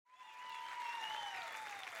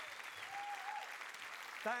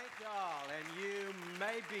Thank y'all, and you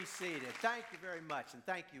may be seated. Thank you very much, and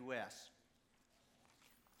thank you, Wes.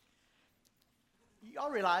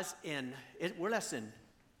 Y'all realize we're less than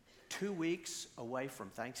 2 weeks away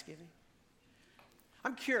from Thanksgiving?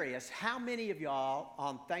 I'm curious, how many of y'all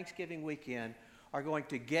on Thanksgiving weekend are going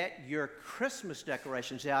to get your Christmas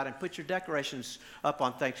decorations out and put your decorations up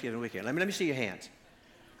on Thanksgiving weekend? Let me see your hands.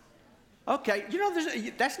 Okay,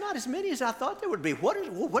 that's not as many as I thought there would be. What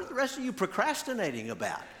are the rest of you procrastinating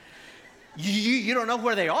about? You don't know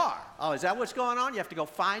where they are. Oh, is that what's going on? You have to go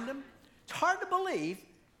find them? It's hard to believe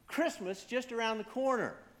Christmas just around the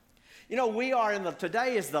corner.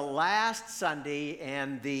 Today is the last Sunday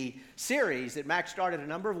in the series that Max started a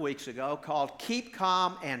number of weeks ago called Keep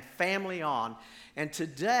Calm and Family On. And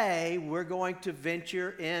today we're going to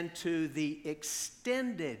venture into the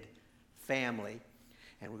extended family.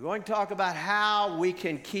 And we're going to talk about how we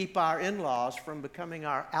can keep our in-laws from becoming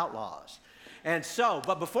our outlaws.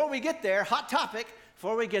 But before we get there, hot topic,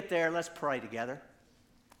 before we get there, let's pray together.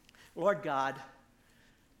 Lord God,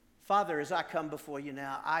 Father, as I come before you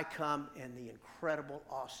now, I come in the incredible,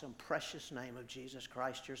 awesome, precious name of Jesus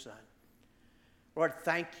Christ, your Son. Lord,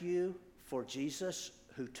 thank you for Jesus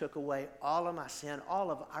who took away all of my sin,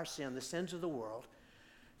 all of our sin, the sins of the world.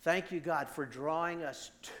 Thank you, God, for drawing us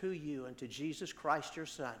to you and to Jesus Christ, your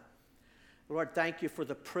Son. Lord, thank you for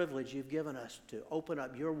the privilege you've given us to open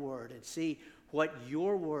up your word and see what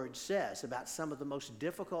your word says about some of the most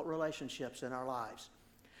difficult relationships in our lives.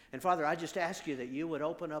 And Father, I just ask you that you would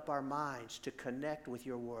open up our minds to connect with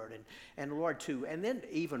your word. And Lord, and then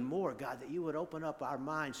even more, God, that you would open up our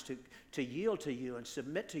minds to yield to you and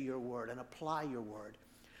submit to your word and apply your word.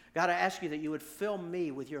 God, I ask you that you would fill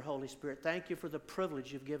me with your Holy Spirit. Thank you for the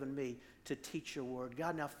privilege you've given me to teach your word.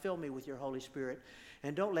 God, now fill me with your Holy Spirit,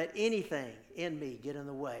 and don't let anything in me get in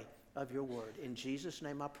the way of your word. In Jesus'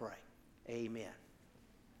 name I pray. Amen.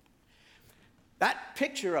 That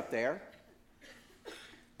picture up there,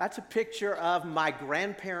 that's a picture of my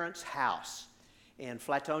grandparents' house in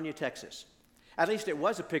Flatonia, Texas. At least it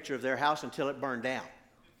was a picture of their house until it burned down.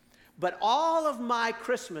 But all of my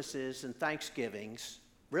Christmases and Thanksgivings,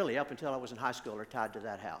 really up until I was in high school, are tied to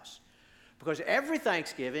that house. Because every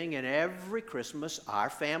Thanksgiving and every Christmas, our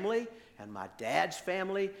family and my dad's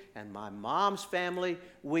family and my mom's family,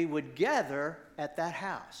 we would gather at that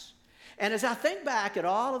house. And as I think back at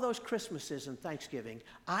all of those Christmases and Thanksgiving,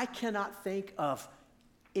 I cannot think of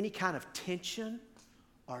any kind of tension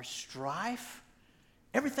or strife.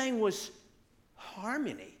 Everything was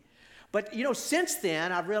harmony. But, since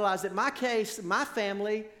then, I've realized that my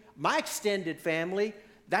family, my extended family,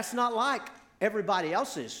 that's not like everybody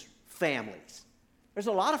else's families. There's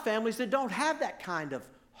a lot of families that don't have that kind of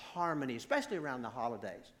harmony, especially around the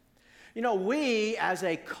holidays. We as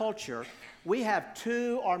a culture, we have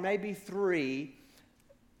 2 or maybe 3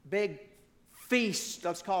 big feasts,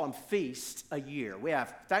 let's call them feasts, a year. We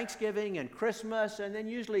have Thanksgiving and Christmas, and then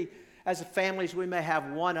usually as families we may have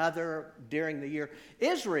one other during the year.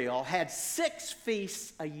 Israel had 6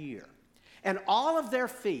 feasts a year, and all of their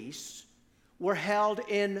feasts were held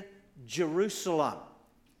in Jerusalem.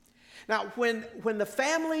 Now, when the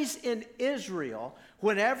families in Israel,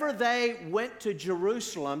 whenever they went to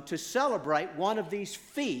Jerusalem to celebrate one of these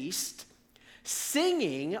feasts,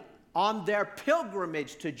 singing on their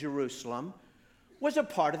pilgrimage to Jerusalem was a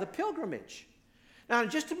part of the pilgrimage. Now, in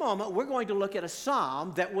just a moment, we're going to look at a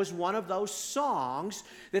psalm that was one of those songs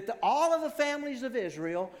that all of the families of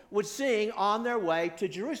Israel would sing on their way to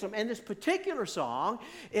Jerusalem. And this particular song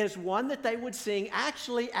is one that they would sing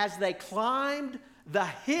actually as they climbed the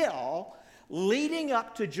hill leading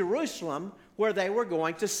up to Jerusalem where they were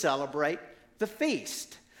going to celebrate the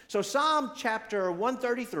feast. So Psalm chapter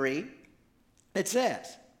 133, it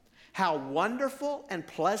says, "How wonderful and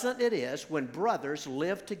pleasant it is when brothers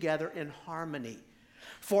live together in harmony.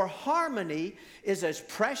 For harmony is as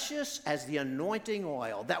precious as the anointing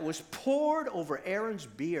oil that was poured over Aaron's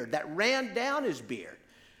beard, that ran down his beard.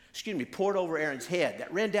 Poured over Aaron's head,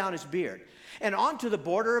 that ran down his beard, and onto the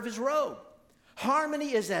border of his robe.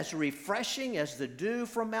 Harmony is as refreshing as the dew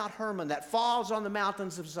from Mount Hermon that falls on the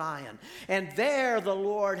mountains of Zion. And there the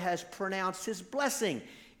Lord has pronounced his blessing,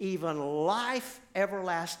 even life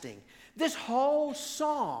everlasting." This whole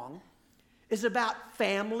song is about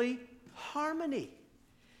family harmony.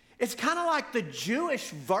 It's kind of like the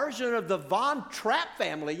Jewish version of the Von Trapp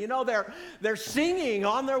family. They're singing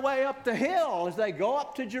on their way up the hill as they go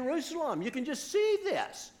up to Jerusalem. You can just see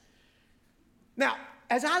this. Now,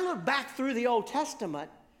 as I look back through the Old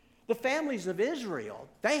Testament, the families of Israel,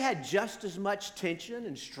 they had just as much tension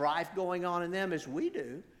and strife going on in them as we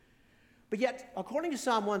do. But yet, according to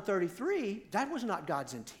Psalm 133, that was not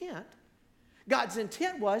God's intent. God's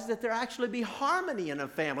intent was that there actually be harmony in a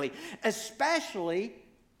family, especially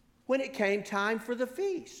when it came time for the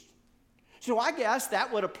feast. So I guess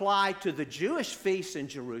that would apply to the Jewish feasts in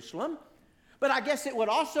Jerusalem, but I guess it would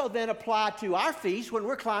also then apply to our feast when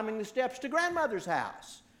we're climbing the steps to grandmother's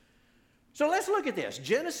house. So let's look at this.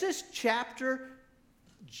 Genesis chapter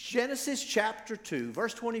 2,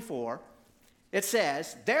 verse 24, it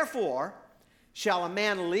says, "Therefore shall a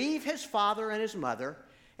man leave his father and his mother,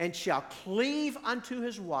 and shall cleave unto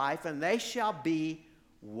his wife, and they shall be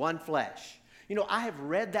one flesh." You know, I have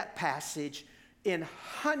read that passage in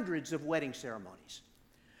hundreds of wedding ceremonies.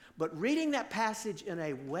 But reading that passage in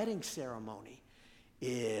a wedding ceremony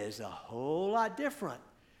is a whole lot different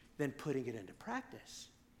than putting it into practice.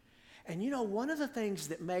 And you know, one of the things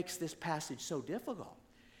that makes this passage so difficult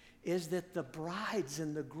is that the bride's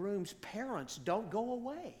and the groom's parents don't go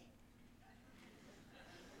away.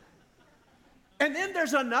 And then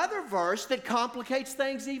there's another verse that complicates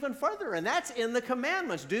things even further, and that's in the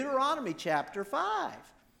commandments, Deuteronomy chapter 5.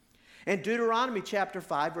 In Deuteronomy chapter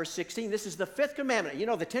 5, verse 16, this is the 5th commandment. You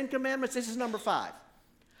know, the 10 commandments, this is number 5.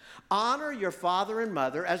 "Honor your father and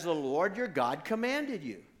mother as the Lord your God commanded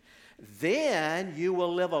you. Then you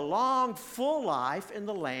will live a long, full life in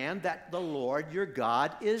the land that the Lord your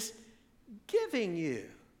God is giving you."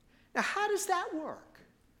 Now, how does that work?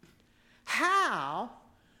 How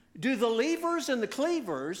do the leavers and the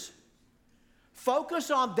cleavers focus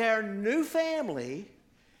on their new family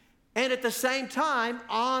and at the same time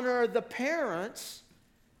honor the parents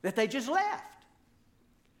that they just left?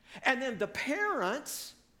 And then the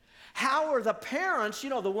parents, how are the parents, you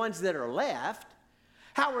know, the ones that are left,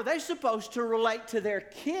 how are they supposed to relate to their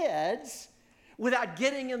kids without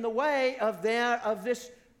getting in the way of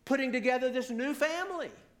this putting together this new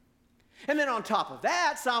family? And then on top of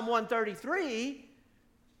that, Psalm 133,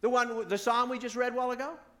 the psalm we just read a while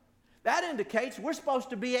ago, that indicates we're supposed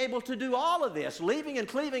to be able to do all of this, leaving and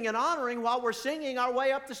cleaving and honoring while we're singing our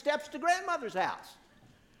way up the steps to grandmother's house.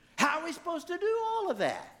 How are we supposed to do all of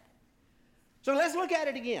that? So let's look at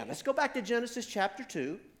it again. Let's go back to Genesis chapter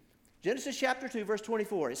 2. Genesis chapter 2, verse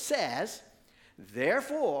 24. It says,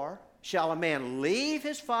 "Therefore shall a man leave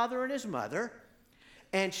his father and his mother,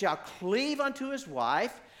 and shall cleave unto his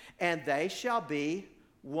wife, and they shall be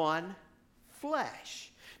one flesh."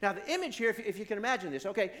 Now, the image here, if you can imagine this,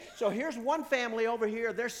 okay, so here's one family over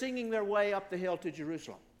here. They're singing their way up the hill to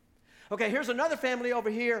Jerusalem. Okay, here's another family over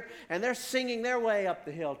here, and they're singing their way up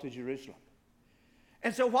the hill to Jerusalem.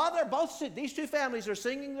 And so while these two families are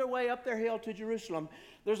singing their way up their hill to Jerusalem,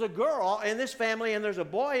 there's a girl in this family and there's a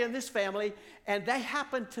boy in this family, and they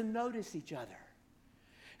happen to notice each other.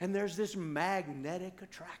 And there's this magnetic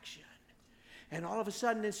attraction. And all of a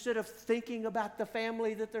sudden, instead of thinking about the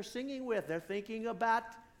family that they're singing with, they're thinking about,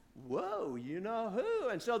 whoa, you know who?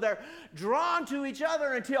 And so they're drawn to each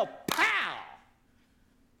other until, pow!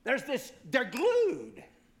 They're glued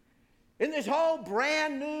in this whole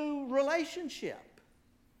brand new relationship.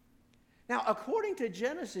 Now, according to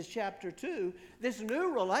Genesis chapter 2, this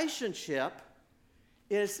new relationship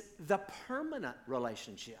is the permanent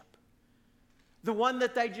relationship. The one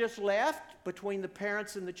that they just left between the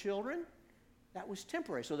parents and the children, that was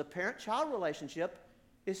temporary. So the parent-child relationship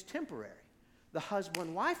is temporary. The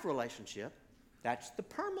husband-wife relationship, that's the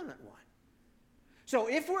permanent one. So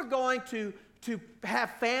if we're going to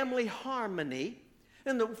have family harmony,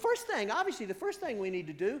 then the first thing we need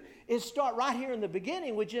to do is start right here in the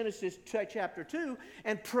beginning with Genesis chapter 2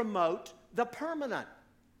 and promote the permanent.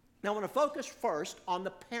 Now I want to focus first on the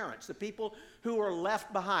parents, the people who are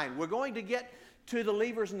left behind. We're going to get to the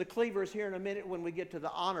leavers and the cleavers here in a minute when we get to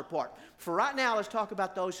the honor part. For right now, let's talk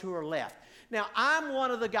about those who are left. Now, I'm one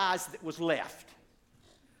of the guys that was left.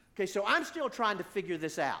 Okay, so I'm still trying to figure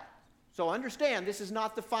this out. So understand, this is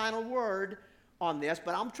not the final word on this,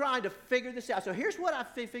 but I'm trying to figure this out. So here's what I've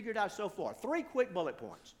figured out so far. 3 quick bullet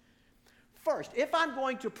points. First, if I'm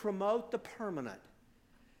going to promote the permanent,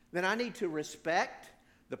 then I need to respect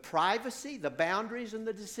the privacy, the boundaries, and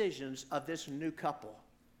the decisions of this new couple.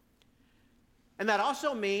 And that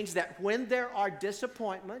also means that when there are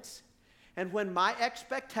disappointments and when my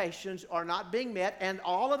expectations are not being met and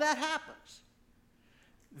all of that happens,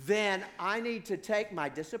 then I need to take my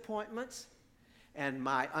disappointments and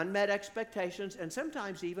my unmet expectations and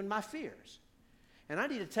sometimes even my fears. And I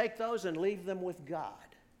need to take those and leave them with God.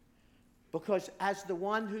 Because as the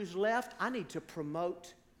one who's left, I need to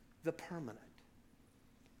promote the permanent.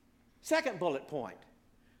 Second bullet point,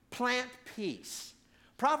 plant peace.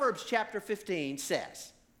 Proverbs chapter 15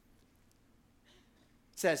 says,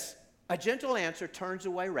 "A gentle answer turns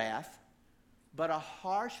away wrath, but a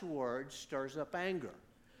harsh word stirs up anger."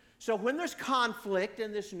 So when there's conflict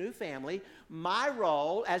in this new family, my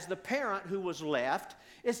role as the parent who was left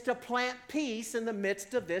is to plant peace in the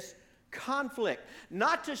midst of this conflict.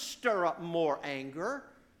 Not to stir up more anger,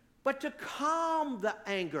 but to calm the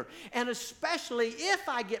anger. And especially if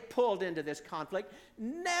I get pulled into this conflict,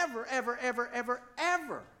 never, ever, ever, ever,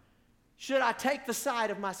 ever should I take the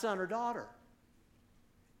side of my son or daughter.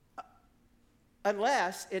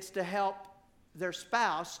 Unless it's to help their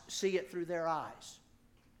spouse see it through their eyes.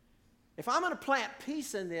 If I'm going to plant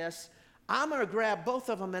peace in this, I'm going to grab both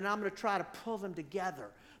of them and I'm going to try to pull them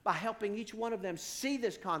together by helping each one of them see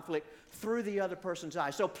this conflict through the other person's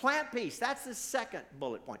eyes. So plant peace, that's the second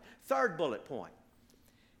bullet point. Third bullet point,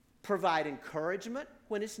 provide encouragement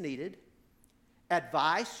when it's needed,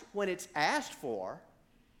 advice when it's asked for,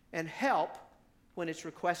 and help when it's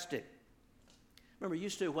requested.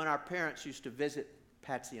 Remember, when our parents used to visit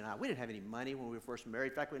Patsy and I, we didn't have any money when we were first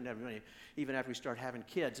married. In fact, we didn't have any money even after we started having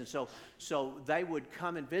kids. And so they would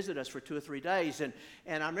come and visit us for 2 or 3 days. And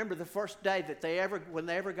I remember the first day that when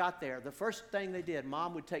they ever got there, the first thing they did,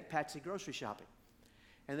 Mom would take Patsy grocery shopping.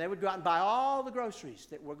 And they would go out and buy all the groceries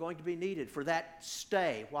that were going to be needed for that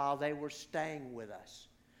stay while they were staying with us.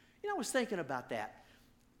 I was thinking about that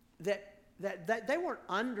they weren't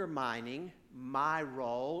undermining my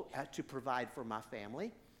role to provide for my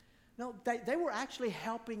family. No, they were actually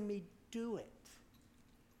helping me do it.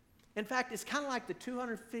 In fact, it's kind of like the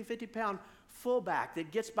 250-pound fullback that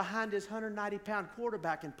gets behind his 190-pound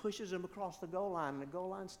quarterback and pushes him across the goal line in a goal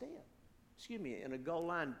line stand. In a goal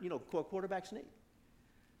line, quarterbacks need.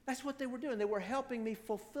 That's what they were doing. They were helping me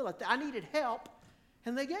fulfill it. I needed help,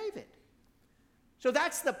 and they gave it. So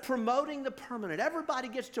that's the promoting the permanent. Everybody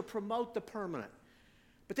gets to promote the permanent.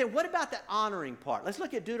 But then what about the honoring part? Let's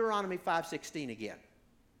look at Deuteronomy 5:16 again.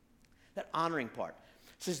 That honoring part.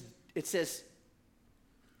 It says,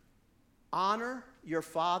 honor your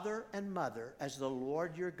father and mother as the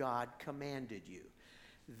Lord your God commanded you.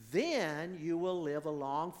 Then you will live a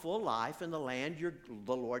long, full life in the land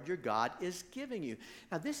the Lord your God is giving you.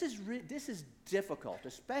 Now, this is difficult,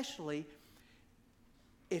 especially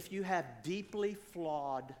if you have deeply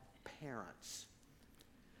flawed parents.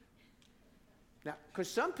 Now,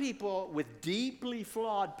 because some people with deeply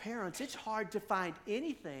flawed parents, it's hard to find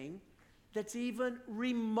anything that's even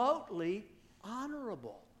remotely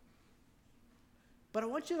honorable. But I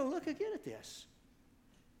want you to look again at this.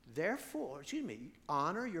 Therefore,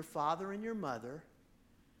 honor your father and your mother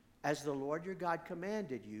as the Lord your God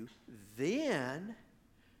commanded you. Then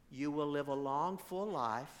you will live a long, full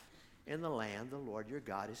life in the land the Lord your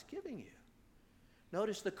God is giving you.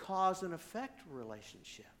 Notice the cause and effect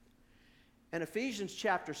relationship. And Ephesians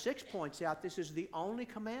chapter 6 points out this is the only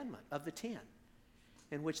commandment of the 10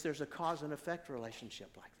 in which there's a cause and effect relationship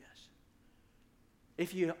like this.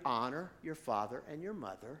 If you honor your father and your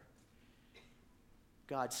mother,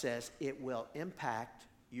 God says it will impact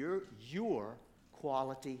your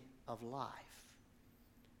quality of life.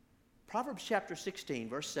 Proverbs chapter 16,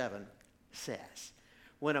 verse 7 says,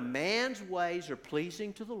 when a man's ways are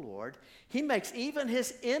pleasing to the Lord, he makes even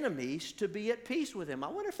his enemies to be at peace with him. I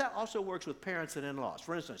wonder if that also works with parents and in-laws.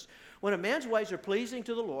 For instance, when a man's ways are pleasing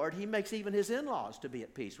to the Lord, he makes even his in-laws to be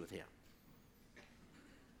at peace with him.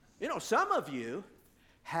 Some of you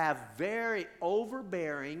have very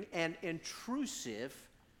overbearing and intrusive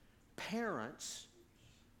parents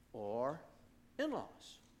or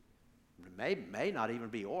in-laws. It may not even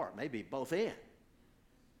be or, it may be both in.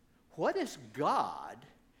 What if God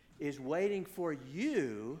is waiting for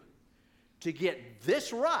you to get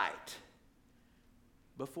this right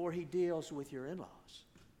before he deals with your in-laws?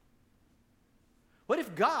 What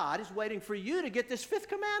if God is waiting for you to get this fifth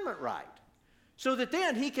commandment right so that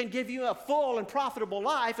then he can give you a full and profitable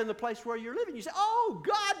life in the place where you're living? You say, oh,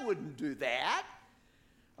 God wouldn't do that.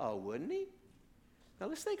 Oh, wouldn't he? Now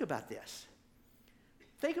let's think about this.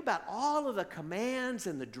 Think about all of the commands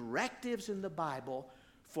and the directives in the Bible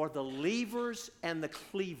for the leavers and the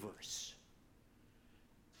cleavers.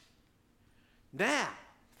 Now,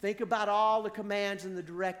 think about all the commands and the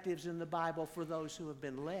directives in the Bible for those who have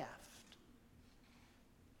been left.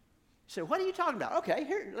 So what are you talking about? Okay,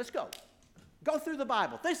 here, let's go. Go through the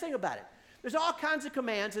Bible. Let's think about it. There's all kinds of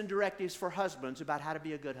commands and directives for husbands about how to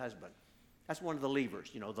be a good husband. That's one of the levers,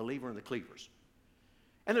 the lever and the cleavers.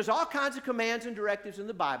 And there's all kinds of commands and directives in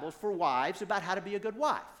the Bible for wives about how to be a good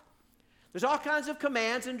wife. There's all kinds of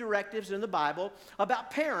commands and directives in the Bible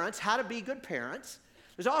about parents, how to be good parents.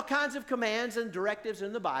 There's all kinds of commands and directives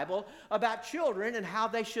in the Bible about children and how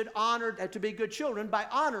they should honor, to be good children by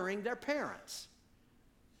honoring their parents.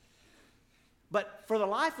 But for the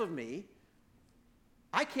life of me,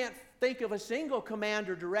 I can't think of a single command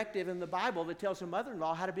or directive in the Bible that tells a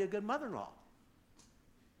mother-in-law how to be a good mother-in-law.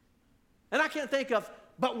 And I can't think of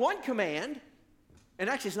but one command, and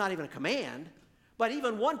actually it's not even a command, but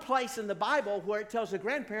even one place in the Bible where it tells a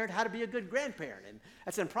grandparent how to be a good grandparent. And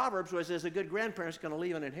that's in Proverbs, where it says a good grandparent's going to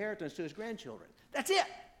leave an inheritance to his grandchildren. That's it.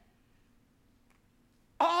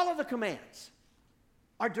 All of the commands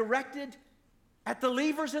are directed at the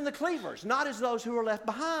leavers and the cleavers, not as those who are left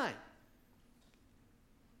behind.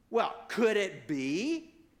 Well, could it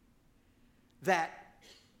be that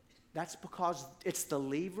that's because it's the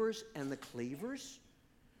leavers and the cleavers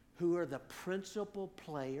who are the principal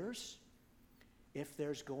players if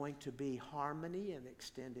there's going to be harmony in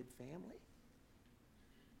extended family?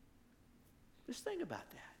 Just think about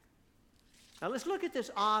that. Now let's look at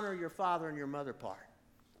this honor your father and your mother part.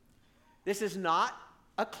 This is not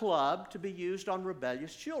a club to be used on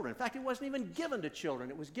rebellious children. In fact, it wasn't even given to children.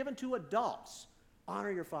 It was given to adults.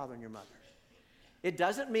 Honor your father and your mother. It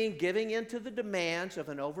doesn't mean giving in to the demands of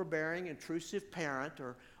an overbearing, intrusive parent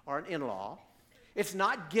or an in-law. It's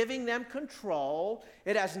not giving them control.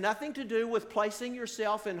 It has nothing to do with placing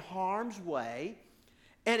yourself in harm's way.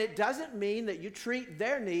 And it doesn't mean that you treat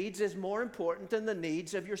their needs as more important than the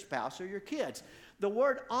needs of your spouse or your kids. The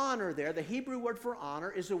word honor there, the Hebrew word for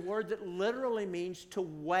honor, is a word that literally means to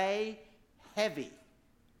weigh heavy.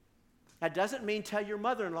 That doesn't mean tell your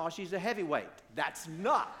mother-in-law she's a heavyweight. That's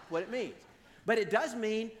not what it means. But it does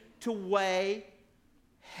mean to weigh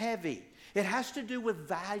heavy. It has to do with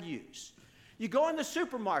values. You go in the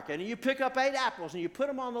supermarket and you pick up 8 apples and you put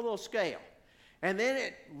them on the little scale. And then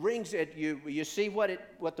it rings it, you see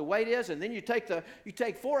what the weight is, and then you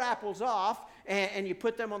take 4 apples off and you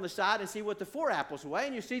put them on the side and see what the 4 apples weigh,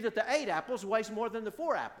 and you see that the 8 apples weighs more than the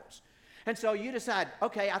 4 apples. And so you decide,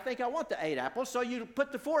 okay, I think I want the 8 apples, so you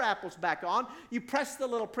put the 4 apples back on, you press the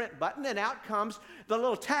little print button, and out comes the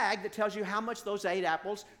little tag that tells you how much those 8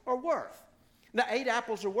 apples are worth. Now, 8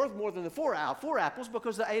 apples are worth more than the 4 apples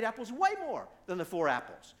because the 8 apples weigh more than the 4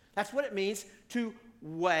 apples. That's what it means to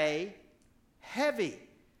weigh heavy.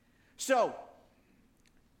 So,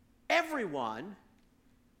 everyone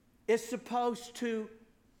is supposed to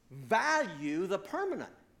value the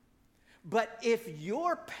permanent. But if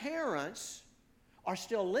your parents are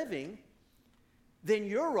still living, then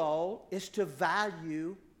your role is to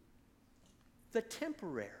value the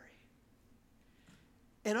temporary.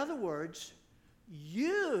 In other words,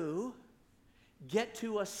 you get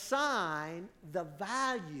to assign the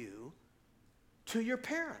value to your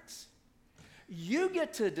parents. You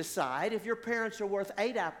get to decide if your parents are worth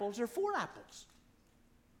 8 apples or 4 apples.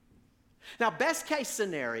 Now, best case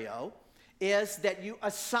scenario is that you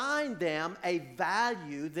assign them a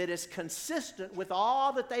value that is consistent with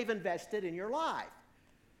all that they've invested in your life.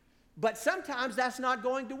 But sometimes that's not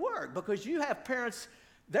going to work because you have parents,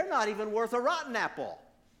 they're not even worth a rotten apple.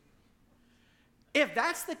 If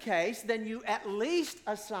that's the case, then you at least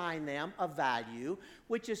assign them a value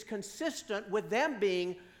which is consistent with them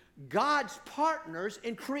being God's partners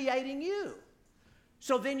in creating you.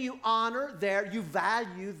 So then you you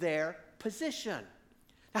value their position.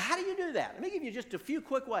 Now, how do you do that? Let me give you just a few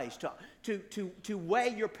quick ways to weigh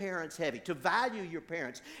your parents heavy, to value your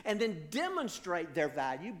parents, and then demonstrate their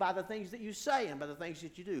value by the things that you say and by the things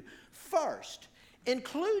that you do. First,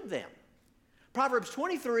 include them. Proverbs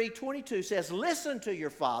 23:22 says, "Listen to your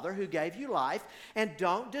father who gave you life, and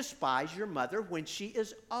don't despise your mother when she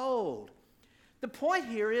is old." The point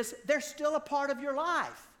here is they're still a part of your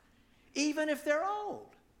life, even if they're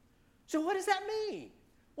old. So what does that mean?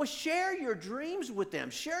 Well, share your dreams with them,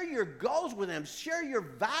 share your goals with them, share your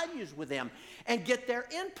values with them, and get their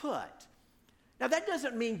input. Now, that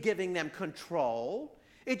doesn't mean giving them control.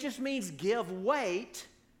 It just means give weight,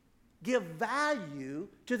 give value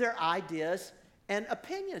to their ideas and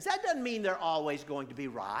opinions. That doesn't mean they're always going to be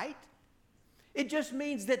right. It just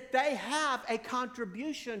means that they have a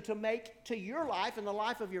contribution to make to your life and the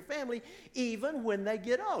life of your family, even when they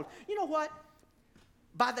get old. You know what?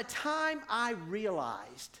 By the time I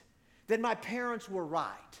realized that my parents were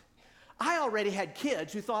right, I already had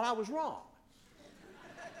kids who thought I was wrong.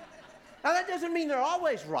 Now, that doesn't mean they're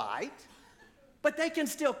always right, but they can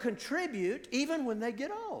still contribute even when they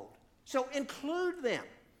get old. So include them.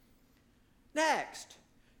 Next,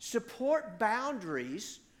 support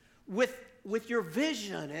boundaries with your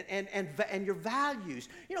vision and your values.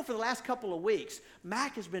 You know, for the last couple of weeks,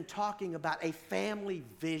 Mac has been talking about a family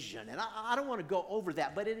vision. And I don't want to go over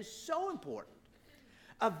that, but it is so important.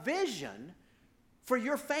 A vision for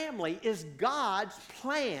your family is God's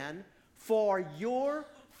plan for your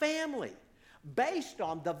family based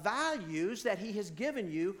on the values that He has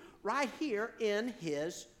given you right here in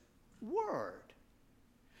His Word.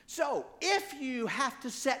 So if you have to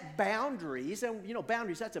set boundaries, and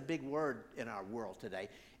boundaries, that's a big word in our world today.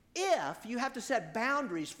 If you have to set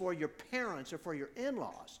boundaries for your parents or for your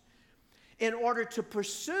in-laws in order to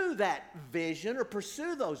pursue that vision or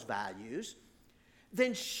pursue those values,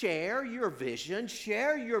 then share your vision,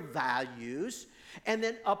 share your values, and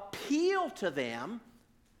then appeal to them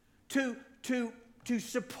to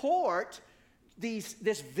support this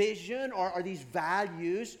vision or these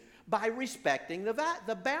values by respecting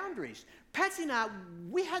the boundaries. Patsy and I,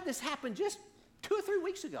 we had this happen just 2 or 3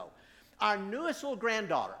 weeks ago. Our newest little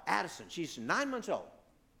granddaughter, Addison, she's 9 months old,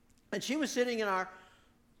 and she was sitting in our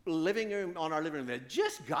living room, had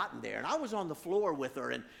just gotten there, and I was on the floor with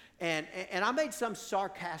her, and I made some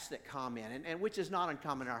sarcastic comment, and which is not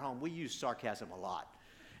uncommon in our home. We use sarcasm a lot,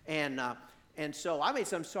 and so I made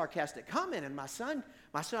some sarcastic comment, and my son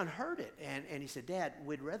heard it, and he said, "Dad,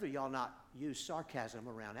 we'd rather y'all not use sarcasm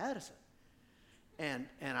around Addison." And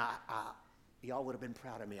y'all would have been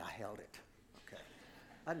proud of me. I held it. Okay,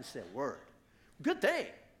 I didn't say a word. Good thing,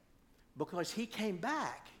 because he came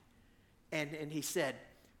back, and he said,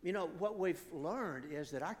 what we've learned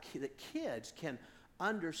is that that kids can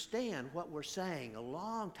understand what we're saying a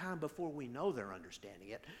long time before we know they're understanding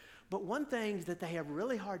it. But one thing that they have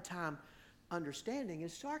really hard time understanding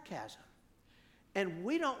is sarcasm. And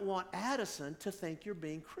we don't want Addison to think you're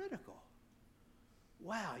being critical.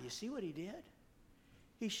 Wow, you see what he did?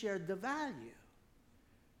 He shared the value,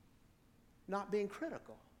 not being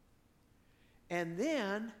critical. And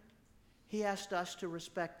then he asked us to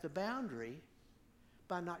respect the boundary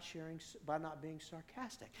by not being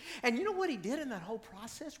sarcastic. And you know what he did in that whole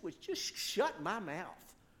process was just shut my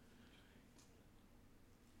mouth.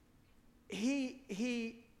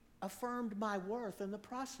 He affirmed my worth in the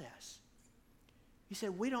process. He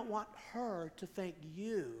said, we don't want her to think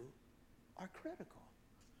you are critical.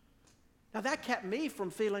 Now that kept me from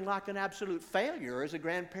feeling like an absolute failure as a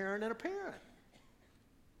grandparent and a parent,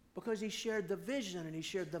 because he shared the vision and he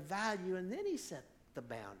shared the value, and then he set the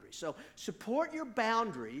boundaries. So support your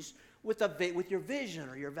boundaries with your vision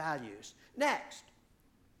or your values. Next,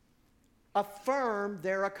 affirm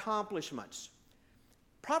their accomplishments.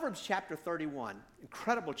 Proverbs chapter 31,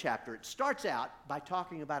 incredible chapter. It starts out by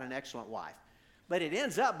talking about an excellent wife, but it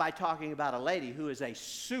ends up by talking about a lady who is a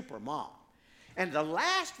super mom. And the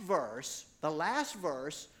last verse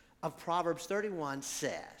of Proverbs 31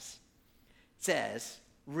 says,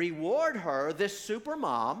 reward her, this super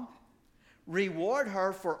mom, reward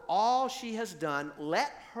her for all she has done.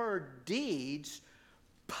 Let her deeds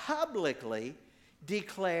publicly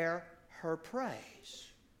declare her praise.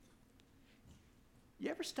 You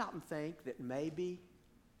ever stop and think that maybe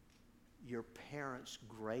your parents'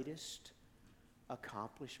 greatest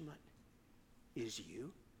accomplishment is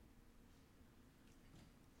you?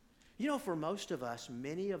 For most of us,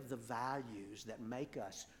 many of the values that make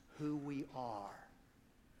us who we are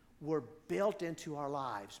were built into our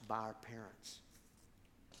lives by our parents.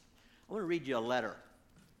 I want to read you a letter.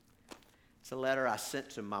 It's a letter I sent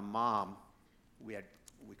to my mom. We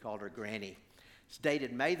called her Granny. It's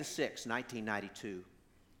dated May the 6th, 1992. It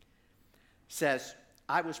says,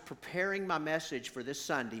 I was preparing my message for this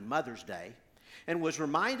Sunday, Mother's Day, and was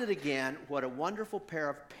reminded again what a wonderful pair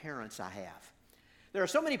of parents I have. There are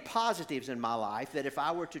so many positives in my life that if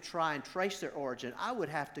I were to try and trace their origin, I would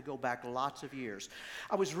have to go back lots of years.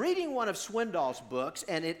 I was reading one of Swindoll's books,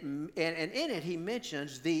 and in it he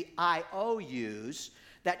mentions the IOUs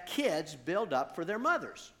that kids build up for their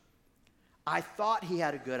mothers. I thought he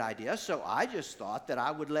had a good idea, so I just thought that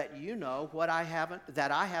I would let you know that I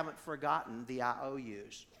haven't forgotten the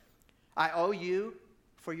IOUs. I owe you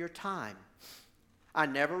for your time. I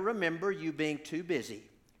never remember you being too busy.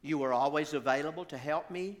 You were always available to help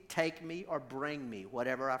me, take me, or bring me,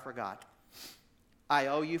 whatever I forgot. I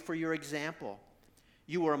owe you for your example.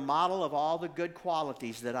 You were a model of all the good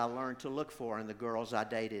qualities that I learned to look for in the girls I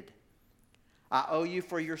dated. I owe you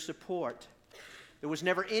for your support. There was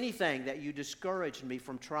never anything that you discouraged me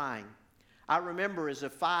from trying. I remember as a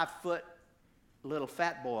 5-foot little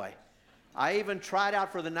fat boy, I even tried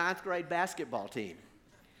out for the 9th grade basketball team.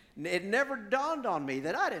 It never dawned on me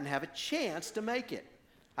that I didn't have a chance to make it.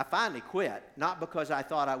 I finally quit, not because I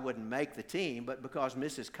thought I wouldn't make the team, but because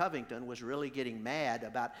Mrs. Covington was really getting mad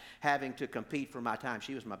about having to compete for my time.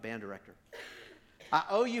 She was my band director. I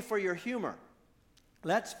owe you for your humor.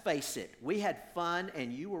 Let's face it, we had fun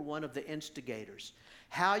and you were one of the instigators.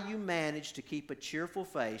 How you managed to keep a cheerful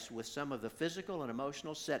face with some of the physical and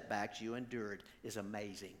emotional setbacks you endured is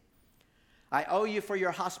amazing. I owe you for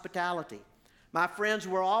your hospitality. My friends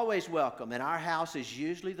were always welcome, and our house is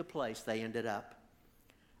usually the place they ended up.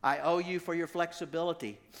 I owe you for your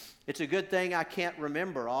flexibility. It's a good thing I can't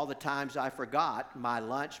remember all the times I forgot my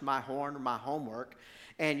lunch, my horn, or my homework,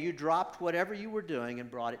 and you dropped whatever you were doing and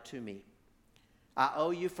brought it to me. I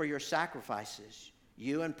owe you for your sacrifices.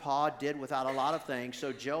 You and Pa did without a lot of things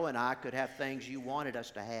so Joe and I could have things you wanted us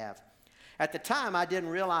to have. At the time, I didn't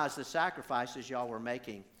realize the sacrifices y'all were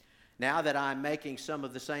making. Now that I'm making some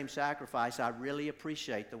of the same sacrifice, I really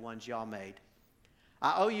appreciate the ones y'all made.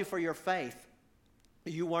 I owe you for your faith.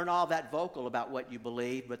 You weren't all that vocal about what you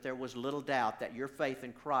believed, but there was little doubt that your faith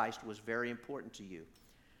in Christ was very important to you.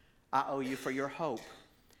 I owe you for your hope.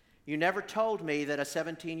 You never told me that a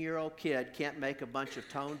 17-year-old kid can't make a bunch of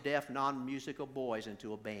tone-deaf, non-musical boys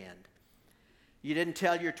into a band. You didn't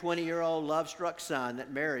tell your 20-year-old love-struck son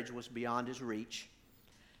that marriage was beyond his reach.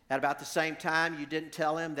 At about the same time, you didn't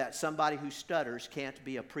tell him that somebody who stutters can't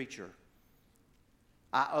be a preacher.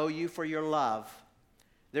 I owe you for your love.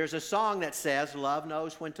 There's a song that says, love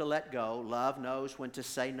knows when to let go, love knows when to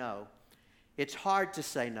say no. It's hard to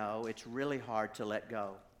say no, it's really hard to let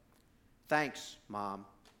go. Thanks, Mom.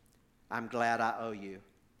 I'm glad I owe you.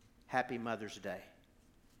 Happy Mother's Day.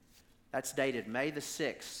 That's dated May the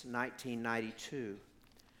 6th, 1992.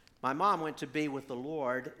 My mom went to be with the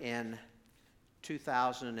Lord in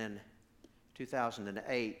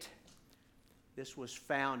 2008. This was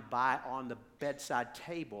found on the bedside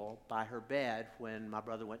table by her bed when my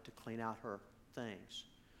brother went to clean out her things.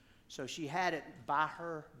 So she had it by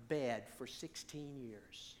her bed for 16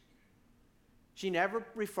 years. She never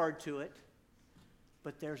referred to it,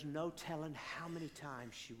 but there's no telling how many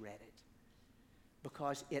times she read it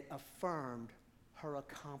because it affirmed her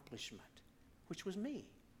accomplishment, which was me.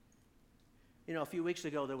 You know, a few weeks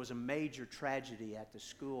ago, there was a major tragedy at the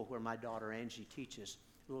school where my daughter Angie teaches.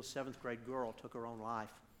 A little 7th grade girl took her own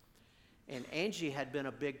life. And Angie had been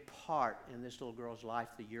a big part in this little girl's life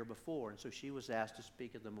the year before, and so she was asked to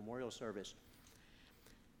speak at the memorial service.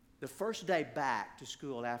 The first day back to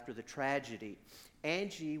school after the tragedy,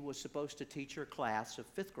 Angie was supposed to teach her class of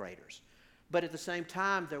 5th graders. But at the same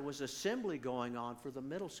time, there was assembly going on for the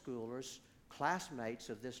middle schoolers, classmates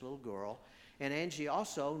of this little girl, and Angie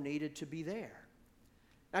also needed to be there.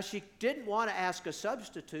 Now, she didn't want to ask a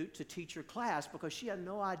substitute to teach her class because she had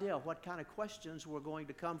no idea what kind of questions were going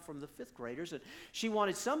to come from the 5th graders, and she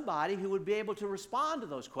wanted somebody who would be able to respond to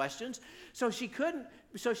those questions. So she couldn't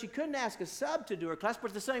ask a sub to do her class,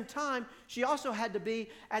 but at the same time, she also had to be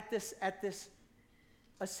at this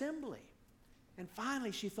assembly. And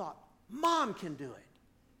finally, she thought, Mom can do it.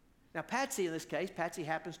 Now, Patsy, in this case, Patsy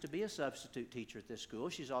happens to be a substitute teacher at this school.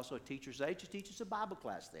 She's also a teacher's aide. She teaches a Bible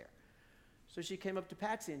class there. So she came up to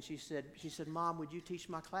Patsy and she said, Mom, would you teach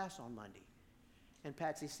my class on Monday? And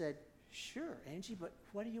Patsy said, sure, Angie, but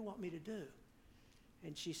what do you want me to do?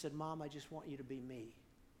 And she said, Mom, I just want you to be me.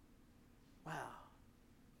 Wow.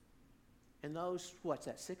 And those, what's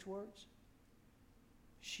that, 6 words?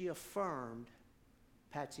 She affirmed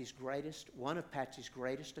one of Patsy's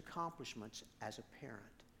greatest accomplishments as a parent.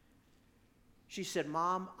 She said,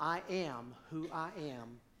 Mom, I am who I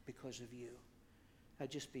am because of you. Now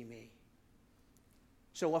just be me.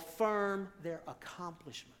 So affirm their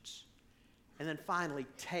accomplishments. And then finally,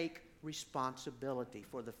 take responsibility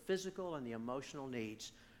for the physical and the emotional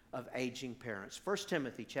needs of aging parents. 1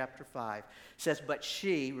 Timothy chapter 5 says, but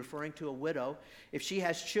she, referring to a widow, if she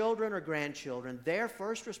has children or grandchildren, their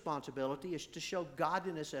first responsibility is to show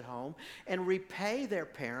godliness at home and repay their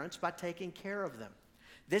parents by taking care of them.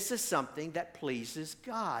 This is something that pleases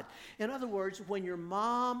God. In other words, when your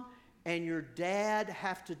mom and your dad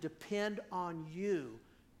have to depend on you,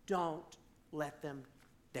 don't let them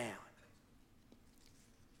down.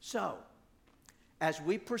 So, as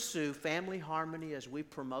we pursue family harmony, as we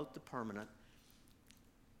promote the permanent,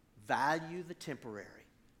 value the temporary.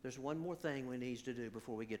 There's one more thing we need to do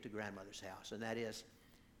before we get to grandmother's house, and that is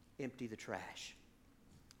empty the trash.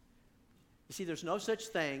 You see, there's no such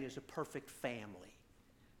thing as a perfect family.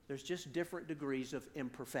 There's just different degrees of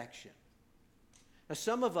imperfection. Now,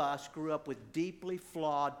 some of us grew up with deeply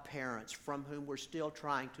flawed parents from whom we're still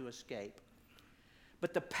trying to escape.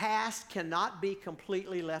 But the past cannot be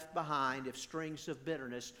completely left behind if strings of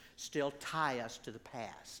bitterness still tie us to the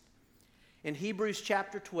past. In Hebrews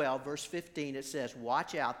chapter 12, verse 15, it says,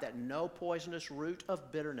 watch out that no poisonous root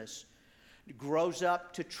of bitterness grows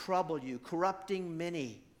up to trouble you, corrupting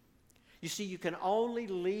many. You see, you can only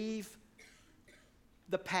leave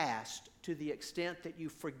the past to the extent that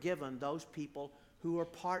you've forgiven those people who are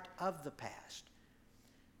part of the past.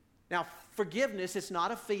 Now, forgiveness, it's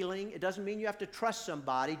not a feeling. It doesn't mean you have to trust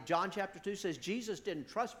somebody. John chapter 2 says Jesus didn't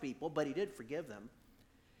trust people, but he did forgive them.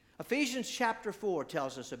 Ephesians chapter 4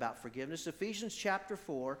 tells us about forgiveness. Ephesians chapter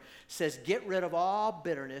 4 says, get rid of all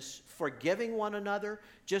bitterness, forgiving one another,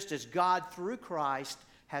 just as God through Christ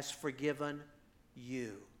has forgiven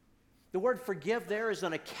you. The word forgive there is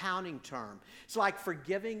an accounting term. It's like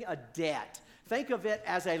forgiving a debt. Think of it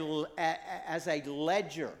as a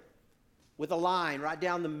ledger with a line right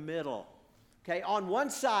down the middle. Okay, on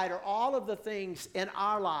one side are all of the things in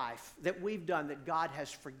our life that we've done that God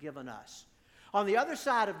has forgiven us. On the other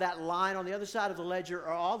side of that line, on the other side of the ledger,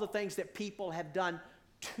 are all the things that people have done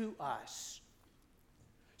to us.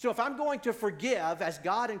 So if I'm going to forgive as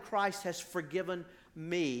God in Christ has forgiven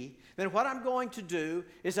me, then what I'm going to do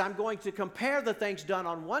is I'm going to compare the things done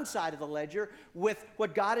on one side of the ledger with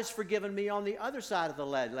what God has forgiven me on the other side of the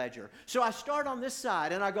ledger. So I start on this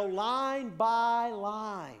side and I go line by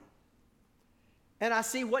line. And I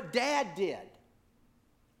see what Dad did.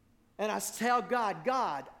 And I tell God,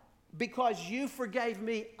 God, because you forgave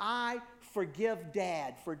me, I forgive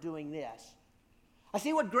Dad for doing this. I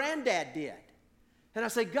see what Granddad did. And I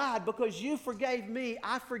say, God, because you forgave me,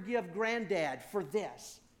 I forgive Granddad for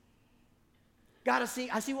this. God, I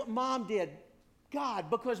see what Mom did. God,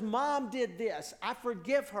 because Mom did this, I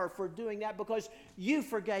forgive her for doing that because you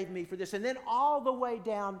forgave me for this. And then all the way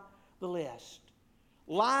down the list,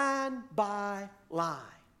 line by line,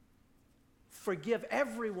 forgive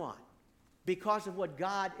everyone because of what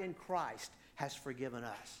God in Christ has forgiven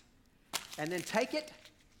us. And then take it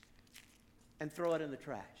and throw it in the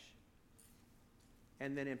trash.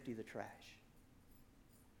 And then empty the trash.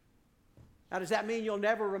 Now, does that mean you'll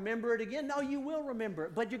never remember it again? No, you will remember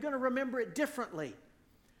it, but you're going to remember it differently.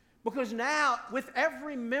 Because now, with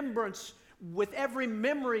every remembrance, with every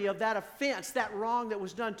memory of that offense, that wrong that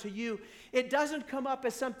was done to you, it doesn't come up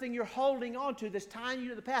as something you're holding on to that's tying you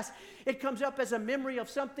to the past. It comes up as a memory of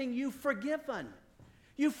something you've forgiven.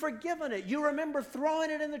 You've forgiven it. You remember throwing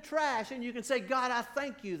it in the trash, and you can say, God, I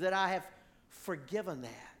thank you that I have forgiven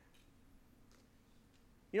that.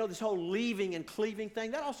 You know, this whole leaving and cleaving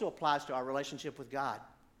thing, that also applies to our relationship with God.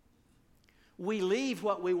 We leave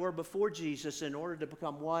what we were before Jesus in order to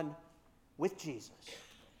become one with Jesus.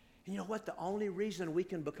 And you know what? The only reason we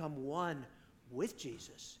can become one with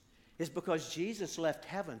Jesus is because Jesus left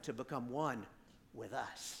heaven to become one with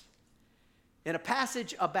us. In a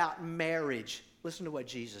passage about marriage, listen to what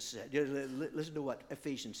Jesus said. Listen to what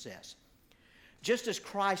Ephesians says. Just as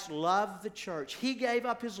Christ loved the church, he gave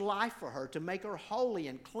up his life for her to make her holy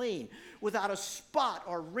and clean, without a spot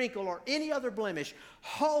or wrinkle or any other blemish,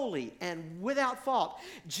 holy and without fault.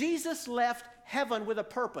 Jesus left heaven with a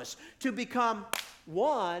purpose, to become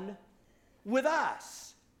one with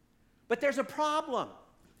us. But there's a problem.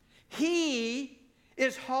 He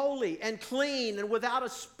is holy and clean and without a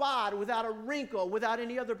spot, without a wrinkle, without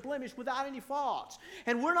any other blemish, without any faults.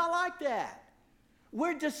 And we're not like that.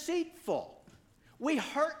 We're deceitful. We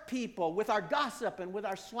hurt people with our gossip and with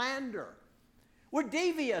our slander. We're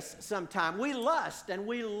devious sometimes. We lust and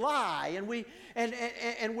we lie and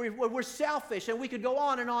we're selfish, and we could go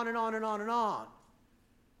on and on and on and on and on.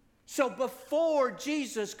 So before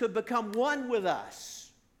Jesus could become one with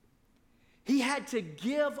us, he had to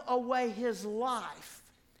give away his life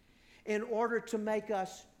in order to make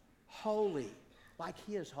us holy, like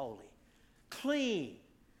he is holy, clean,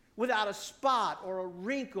 without a spot or a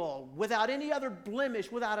wrinkle, without any other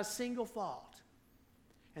blemish, without a single fault.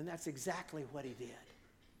 And that's exactly what he did.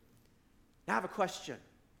 Now I have a question.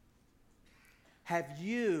 Have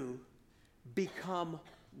you become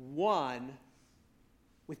one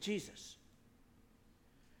with Jesus?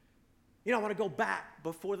 You know, I want to go back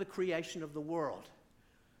before the creation of the world.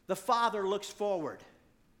 The Father looks forward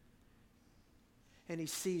and he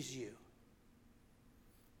sees you.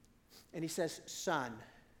 And he says, son,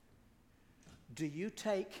 do you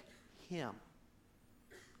take him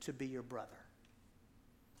to be your brother?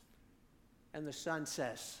 And the son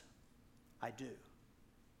says, I do.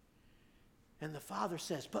 And the father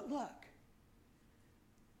says, but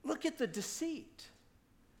look at the deceit.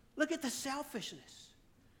 Look at the selfishness.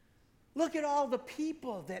 Look at all the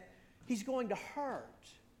people that he's going to hurt.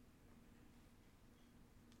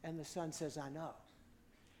 And the son says, I know.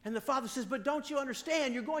 And the father says, but don't you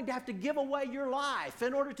understand? You're going to have to give away your life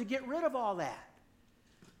in order to get rid of all that.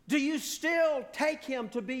 Do you still take him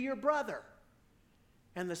to be your brother?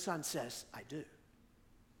 And the son says, I do.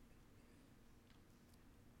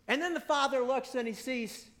 And then the father looks and he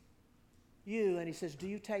sees you and he says, do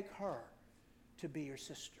you take her to be your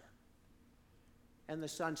sister? And the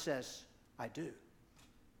son says, I do.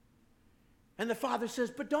 And the father says,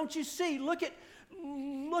 but don't you see? Look at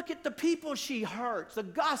the people she hurts, the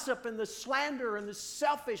gossip and the slander and the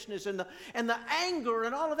selfishness and the anger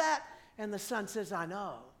and all of that. And the son says, I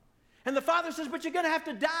know. And the father says, but you're going to have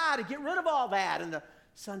to die to get rid of all that. And the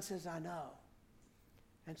son says, I know.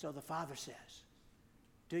 And so the father says,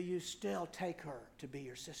 do you still take her to be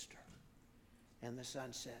your sister? And the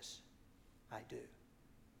son says, I do.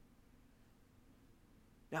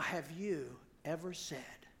 Now, have you ever said,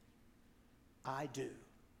 I do,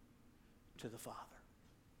 to the Father?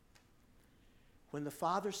 When the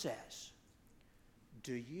Father says,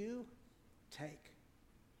 do you take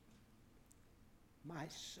my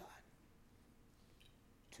son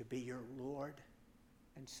to be your Lord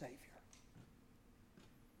and Savior?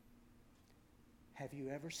 Have you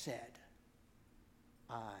ever said,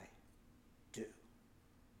 I do?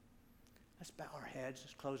 Let's bow our heads,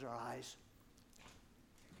 let's close our eyes.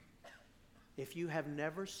 If you have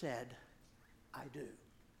never said, I do,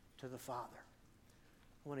 to the Father,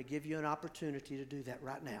 I want to give you an opportunity to do that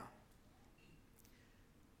right now.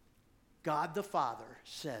 God the Father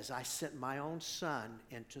says, I sent my own Son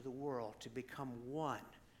into the world to become one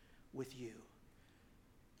with you,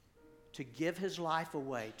 to give his life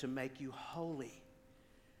away, to make you holy,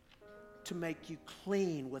 to make you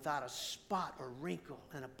clean without a spot or wrinkle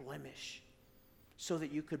and a blemish, so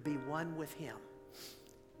that you could be one with him.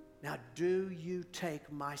 Now, do you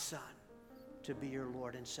take my son to be your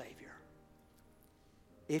Lord and Savior?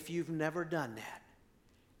 If you've never done that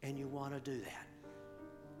and you want to do that,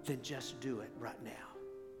 then just do it right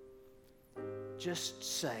now. Just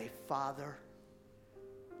say, Father,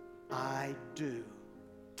 I do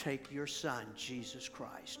take your Son, Jesus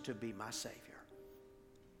Christ, to be my Savior.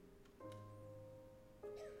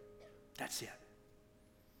 That's it.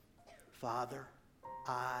 Father,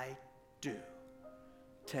 I do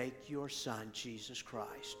take your Son, Jesus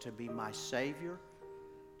Christ, to be my Savior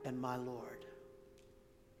and my Lord.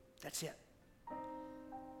 That's it.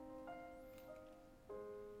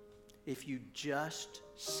 If you just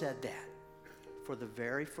said that for the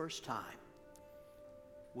very first time,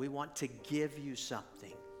 we want to give you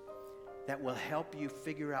something that will help you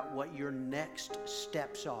figure out what your next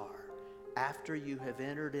steps are after you have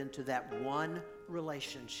entered into that one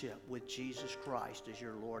relationship with Jesus Christ as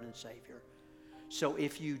your Lord and Savior. So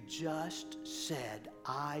if you just said,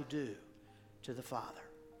 I do, to the Father,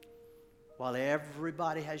 while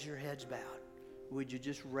everybody has your heads bowed, would you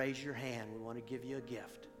just raise your hand? We want to give you a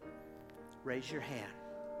gift. Raise your hand.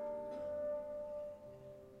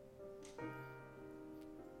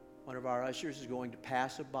 One of our ushers is going to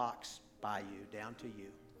pass a box by you, down to you.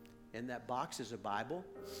 In that box is a Bible.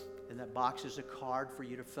 In that box is a card for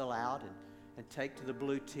you to fill out and take to the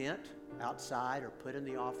blue tent outside or put in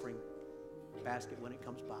the offering basket when it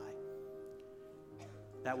comes by.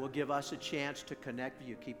 That will give us a chance to connect with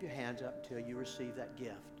you. Keep your hands up until you receive that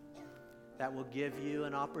gift. That will give you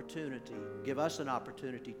an opportunity, give us an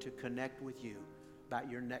opportunity to connect with you about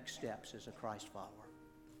your next steps as a Christ follower.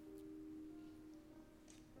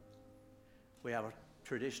 We have a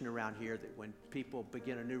tradition around here that when people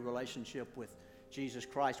begin a new relationship with Jesus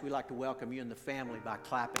Christ, we like to welcome you in the family by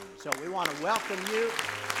clapping. So we want to welcome you.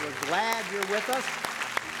 We're glad you're with us.